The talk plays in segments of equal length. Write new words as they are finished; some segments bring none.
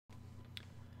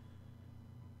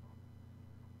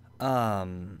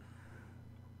Um,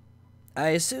 I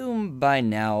assume by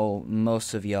now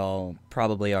most of y'all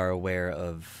probably are aware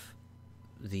of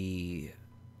the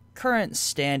current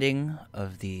standing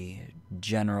of the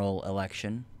general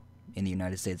election in the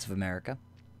United States of America.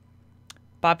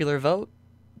 Popular vote,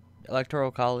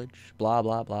 electoral college, blah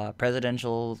blah blah,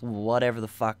 presidential, whatever the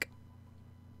fuck.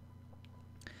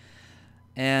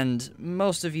 And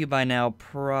most of you by now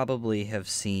probably have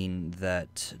seen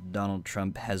that Donald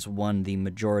Trump has won the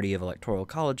majority of electoral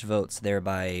college votes,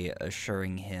 thereby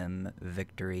assuring him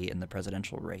victory in the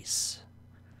presidential race.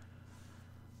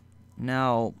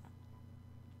 Now,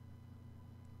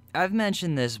 I've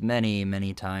mentioned this many,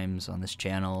 many times on this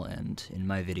channel and in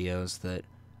my videos that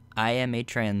I am a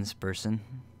trans person.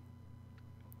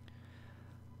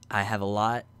 I have a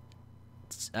lot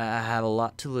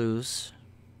to lose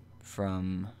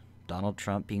from Donald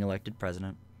Trump being elected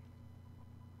president.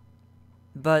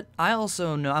 But I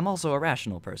also know I'm also a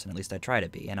rational person, at least I try to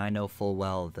be, and I know full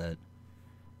well that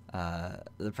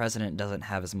the president doesn't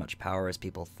have as much power as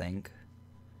people think.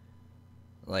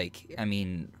 Like, I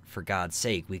mean, for God's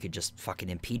sake, we could just fucking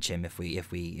impeach him if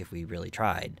we really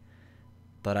tried.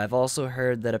 But I've also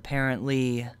heard that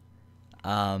apparently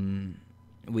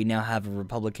we now have a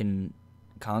Republican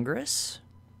Congress,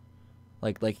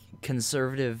 like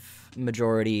conservative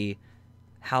majority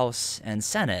House and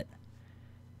Senate.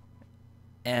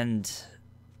 And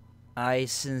I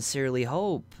sincerely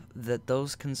hope that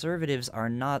those conservatives are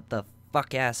not the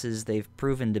fuck asses they've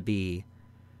proven to be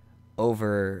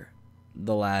over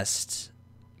the last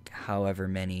however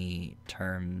many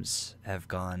terms have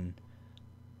gone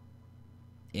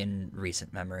in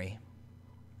recent memory.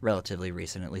 Relatively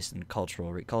recent, at least in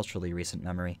culturally recent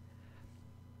memory.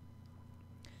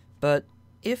 But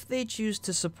if they choose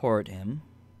to support him,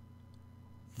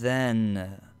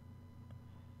 then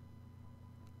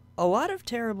a lot of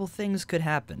terrible things could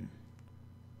happen.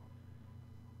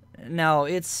 Now,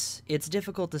 it's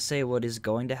difficult to say what is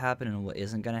going to happen and what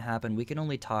isn't going to happen. We can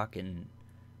only talk in,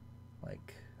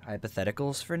 like,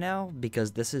 hypotheticals for now,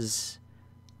 because this is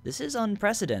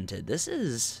unprecedented. This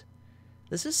is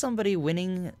somebody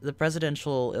winning the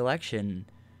presidential election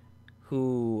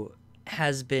who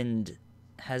has been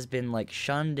like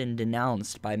shunned and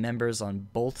denounced by members on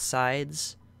both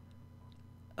sides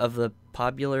of the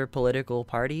popular political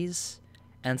parties,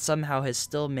 and somehow has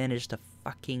still managed to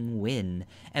fucking win.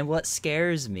 And what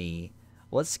scares me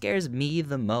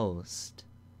the most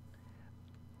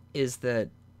is that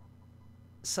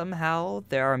somehow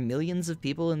there are millions of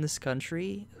people in this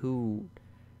country who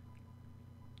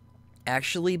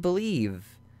actually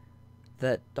believe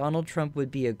that Donald Trump would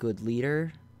be a good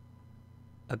leader,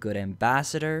 a good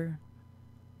ambassador,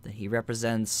 that he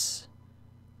represents,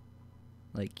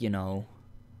 like, you know,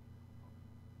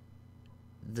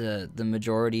 the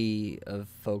majority of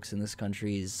folks in this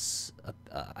country's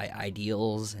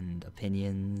ideals and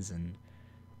opinions and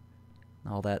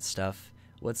all that stuff.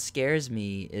 What scares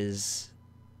me is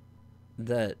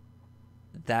that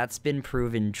that's been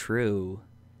proven true.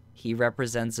 He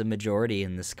represents a majority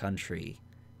in this country,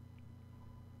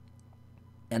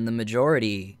 and the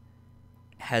majority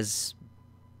has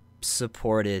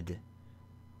supported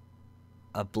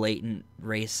a blatant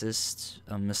racist,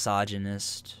 a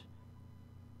misogynist,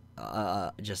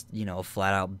 just, you know, a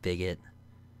flat-out bigot,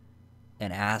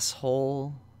 an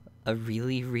asshole, a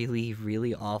really, really,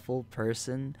 really awful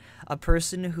person, a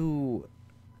person who...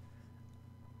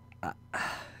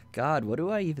 God, what do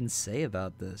I even say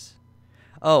about this?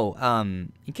 Oh,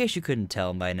 in case you couldn't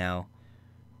tell by now,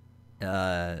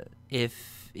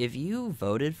 if you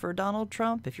voted for Donald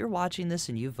Trump, if you're watching this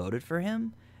and you voted for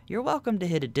him, you're welcome to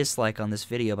hit a dislike on this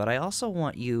video, but I also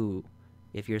want you,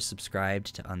 if you're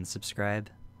subscribed, to unsubscribe.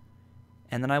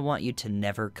 And then I want you to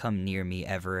never come near me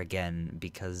ever again,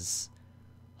 because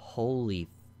holy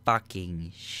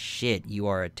fucking shit, you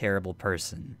are a terrible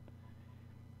person.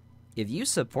 If you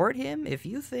support him, if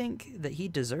you think that he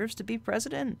deserves to be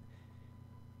president,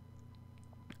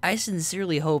 I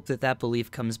sincerely hope that that belief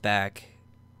comes back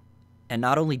and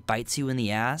not only bites you in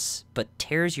the ass, but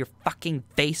tears your fucking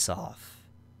face off.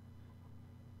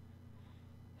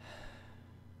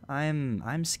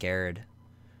 I'm scared.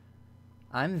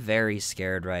 I'm very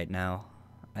scared right now.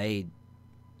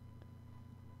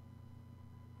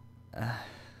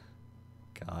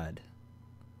 God.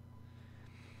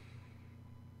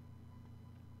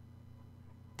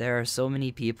 There are so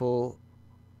many people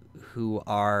who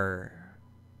are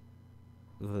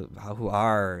the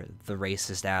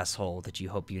racist asshole that you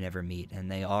hope you never meet,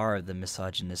 and they are the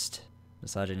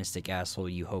misogynistic asshole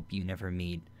you hope you never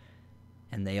meet,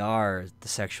 and they are the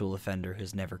sexual offender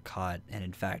who's never caught and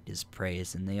in fact is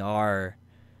praised, and they are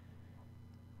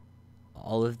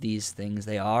all of these things,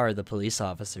 they are the police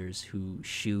officers who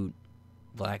shoot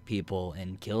black people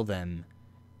and kill them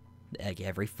like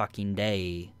every fucking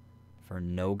day for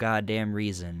no goddamn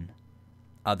reason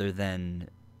other than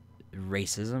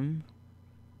racism,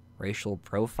 racial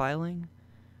profiling.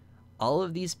 All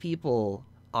of these people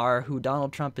are who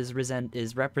Donald Trump is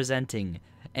representing,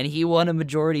 and he won a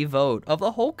majority vote of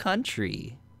the whole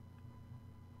country.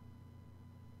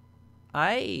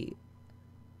 I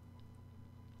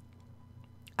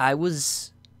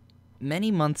was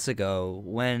many months ago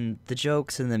when the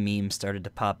jokes and the memes started to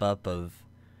pop up of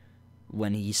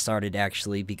when he started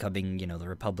actually becoming, the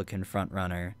Republican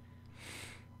frontrunner.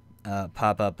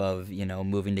 Pop up of,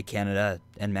 moving to Canada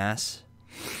en masse.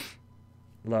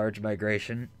 Large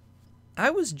migration. I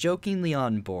was jokingly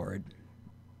on board.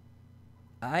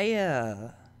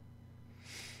 I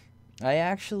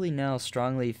actually now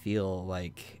strongly feel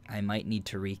like I might need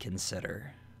to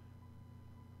reconsider.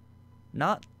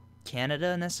 Not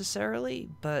Canada necessarily,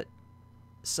 but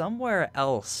somewhere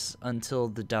else until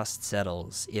the dust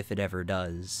settles, if it ever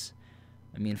does.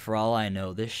 I mean, for all I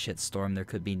know, this shitstorm,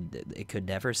 it could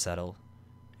never settle.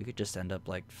 We could just end up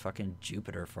like fucking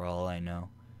Jupiter for all I know.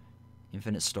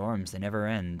 Infinite storms, they never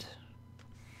end.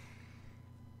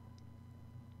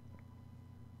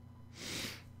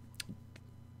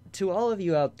 To all of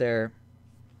you out there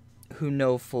who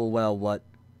know full well what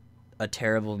a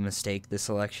terrible mistake this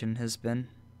election has been,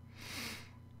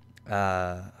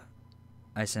 I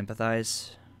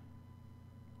sympathize.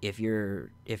 If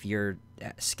you're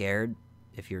scared,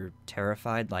 if you're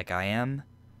terrified like I am,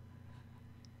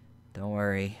 don't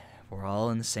worry. We're all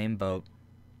in the same boat.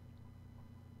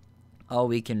 All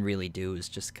we can really do is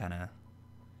just kind of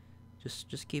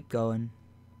just keep going.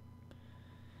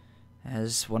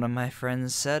 As one of my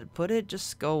friends put it,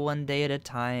 just go one day at a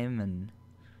time and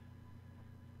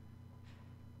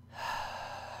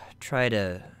try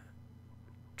to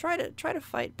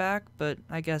fight back, but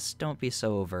I guess don't be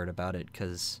so overt about it,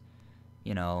 because,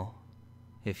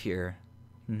 if you're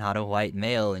not a white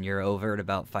male and you're overt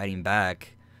about fighting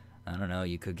back, I don't know,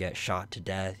 you could get shot to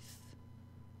death.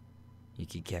 You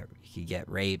could get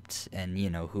raped, and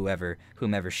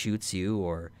whomever shoots you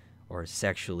or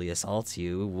sexually assaults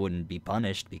you wouldn't be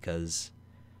punished because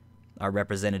our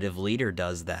representative leader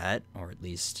does that, or at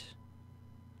least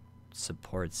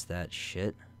supports that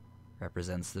shit,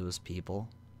 represents those people.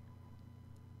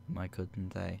 Why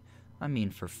couldn't they? I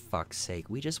mean, for fuck's sake,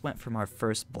 we just went from our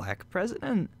first black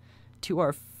president to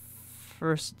a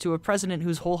president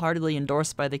who's wholeheartedly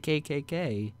endorsed by the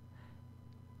KKK.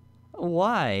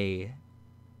 Why?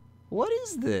 What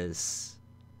is this?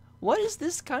 What is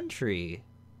this country?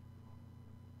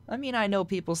 I mean, I know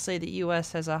people say the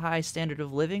U.S. has a high standard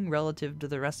of living relative to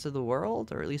the rest of the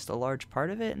world, or at least a large part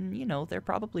of it, and, they're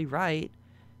probably right.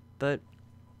 But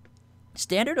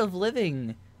standard of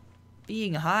living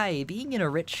being high, being in a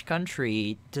rich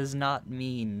country, does not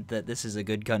mean that this is a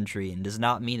good country, and does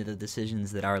not mean that the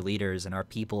decisions that our leaders and our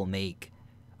people make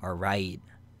are right.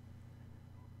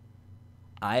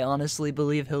 I honestly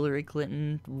believe Hillary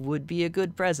Clinton would be a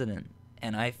good president.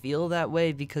 And I feel that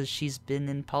way because she's been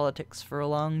in politics for a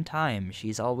long time.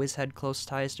 She's always had close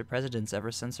ties to presidents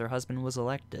ever since her husband was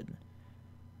elected.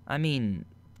 I mean,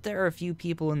 there are a few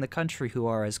people in the country who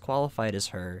are as qualified as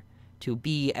her to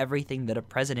be everything that a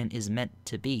president is meant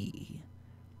to be.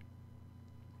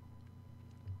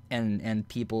 And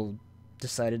people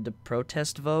decided to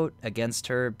protest vote against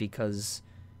her because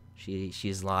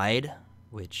she's lied,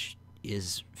 which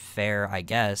is fair, I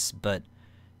guess, but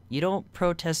you don't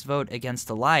protest vote against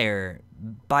a liar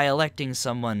by electing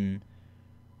someone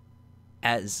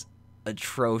as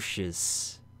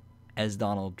atrocious as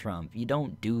Donald Trump. You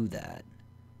don't do that.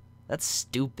 That's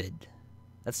stupid.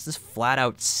 That's just flat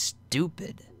out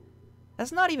stupid.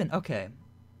 That's not even... Okay.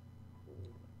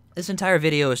 This entire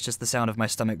video is just the sound of my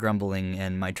stomach grumbling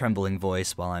and my trembling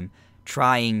voice while I'm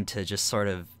trying to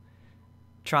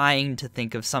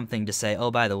think of something to say. Oh,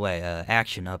 by the way,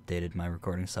 Action updated my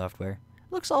recording software.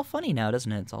 Looks all funny now,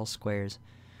 doesn't it? It's all squares.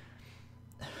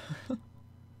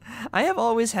 I have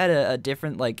always had a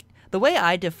different, the way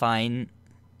I define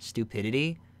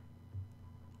stupidity,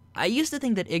 I used to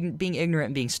think that being ignorant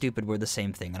and being stupid were the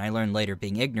same thing, and I learned later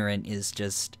being ignorant is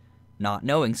just not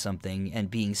knowing something, and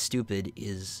being stupid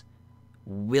is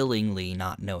willingly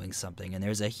not knowing something, and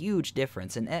there's a huge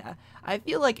difference, and I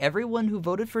feel like everyone who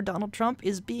voted for Donald Trump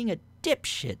is being a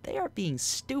dipshit. They are being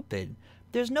stupid.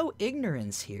 There's no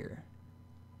ignorance here.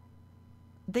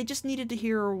 They just needed to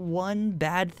hear one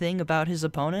bad thing about his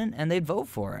opponent, and they'd vote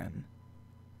for him.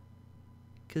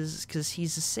 Cause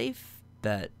he's a safe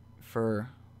bet for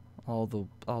all the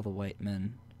white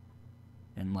men,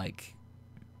 and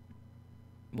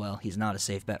well, he's not a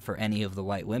safe bet for any of the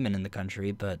white women in the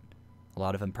country, but a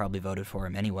lot of them probably voted for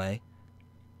him anyway.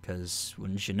 Because,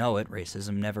 wouldn't you know it,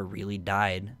 racism never really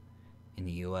died in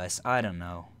the U.S. I don't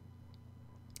know.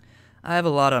 I have a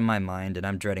lot on my mind, and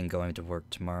I'm dreading going to work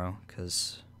tomorrow,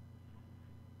 because,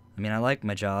 I mean, I like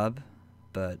my job,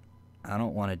 but I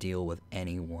don't want to deal with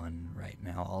anyone right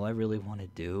now. All I really want to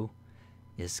do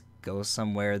is go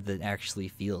somewhere that actually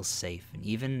feels safe. And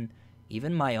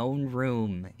even my own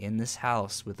room in this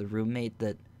house with a roommate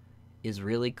that is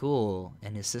really cool,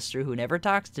 and his sister who never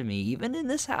talks to me, even in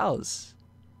this house,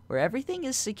 where everything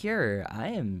is secure,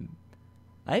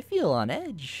 I feel on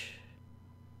edge.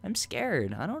 I'm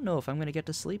scared. I don't know if I'm going to get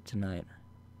to sleep tonight.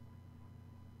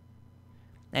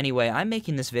 Anyway, I'm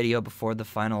making this video before the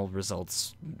final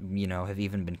results, have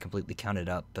even been completely counted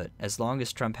up, but as long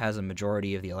as Trump has a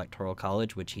majority of the Electoral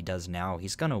College, which he does now,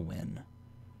 he's gonna win.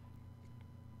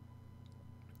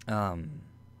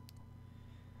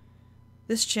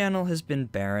 This channel has been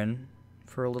barren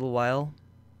for a little while,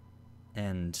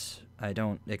 and I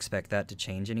don't expect that to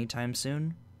change anytime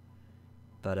soon,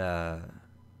 but,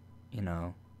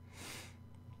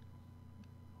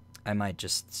 I might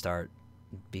just start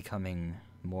becoming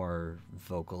more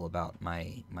vocal about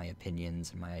my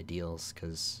opinions and my ideals,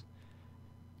 because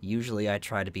usually I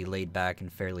try to be laid back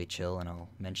and fairly chill, and I'll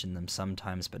mention them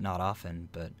sometimes but not often.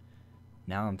 But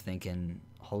now I'm thinking,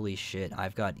 holy shit,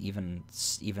 I've got even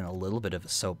a little bit of a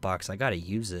soapbox. I gotta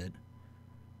use it.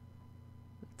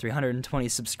 320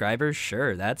 subscribers,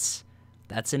 sure, that's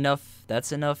enough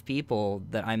people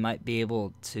that I might be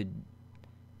able to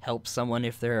help someone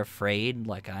if they're afraid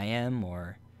like I am,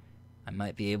 or I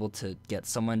might be able to get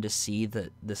someone to see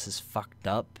that this is fucked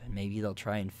up and maybe they'll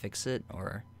try and fix it,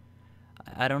 or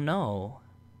I don't know.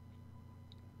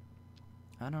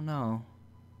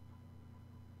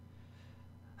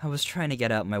 I was trying to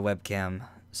get out my webcam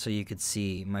so you could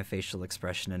see my facial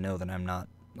expression and know that I'm not,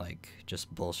 like,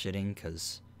 just bullshitting,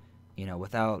 because,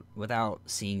 without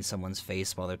seeing someone's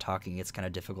face while they're talking, it's kind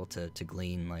of difficult to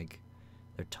glean, like,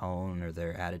 their tone or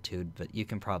their attitude, but you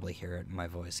can probably hear it in my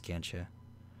voice, can't you?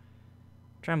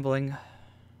 Trembling,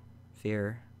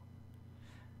 fear,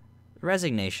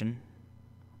 resignation.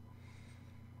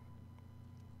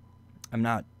 I'm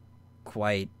not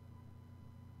quite,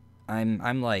 I'm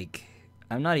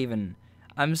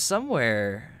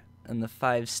somewhere in the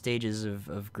 5 stages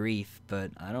of grief,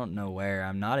 but I don't know where.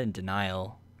 I'm not in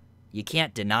denial. You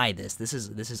can't deny this. This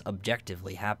is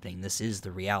objectively happening. This is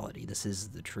the reality. This is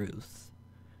the truth.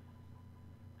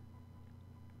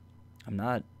 I'm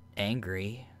not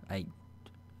angry. I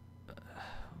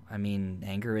mean,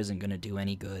 anger isn't gonna do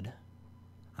any good.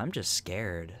 I'm just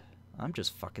scared. I'm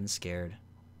just fucking scared.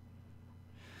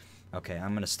 Okay,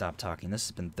 I'm gonna stop talking. This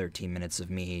has been 13 minutes of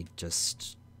me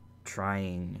just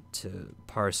trying to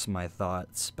parse my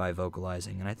thoughts by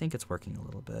vocalizing, and I think it's working a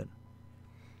little bit.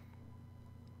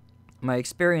 My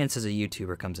experience as a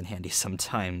YouTuber comes in handy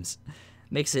sometimes.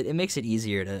 It makes it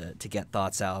easier to get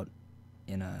thoughts out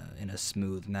in a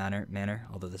smooth manner,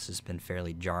 although this has been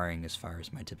fairly jarring as far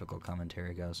as my typical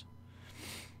commentary goes.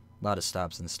 A lot of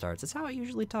stops and starts. That's how I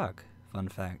usually talk. Fun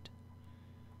fact.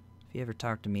 If you ever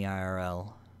talk to me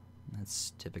IRL,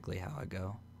 that's typically how I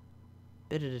go.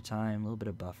 Bit at a time, a little bit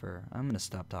of buffer. I'm gonna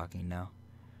stop talking now.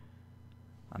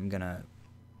 I'm gonna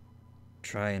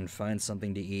try and find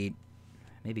something to eat.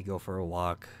 Maybe go for a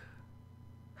walk.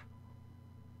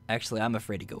 Actually, I'm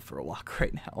afraid to go for a walk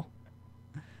right now.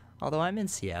 Although I'm in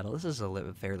Seattle, this is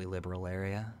a fairly liberal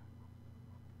area.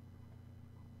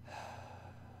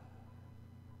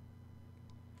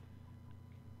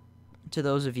 To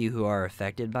those of you who are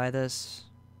affected by this,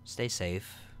 stay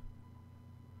safe.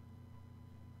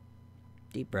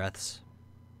 Deep breaths.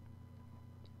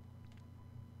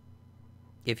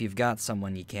 If you've got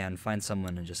someone, you can find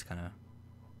someone and just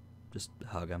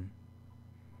hug them.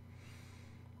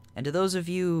 And to those of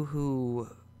you who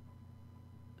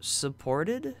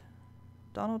supported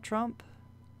Donald Trump,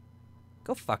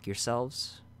 go fuck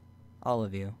yourselves. All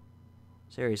of you.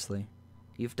 Seriously.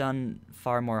 You've done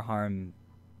far more harm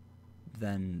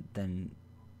than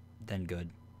good.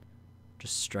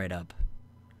 Just straight up.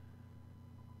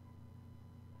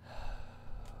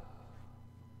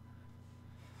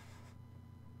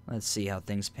 Let's see how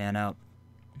things pan out.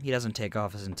 He doesn't take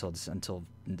office until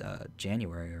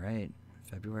January, right?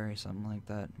 February, something like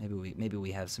that. Maybe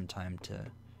we have some time to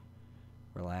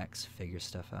relax, figure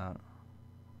stuff out.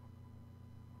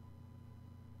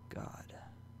 God,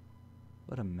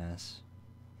 what a mess.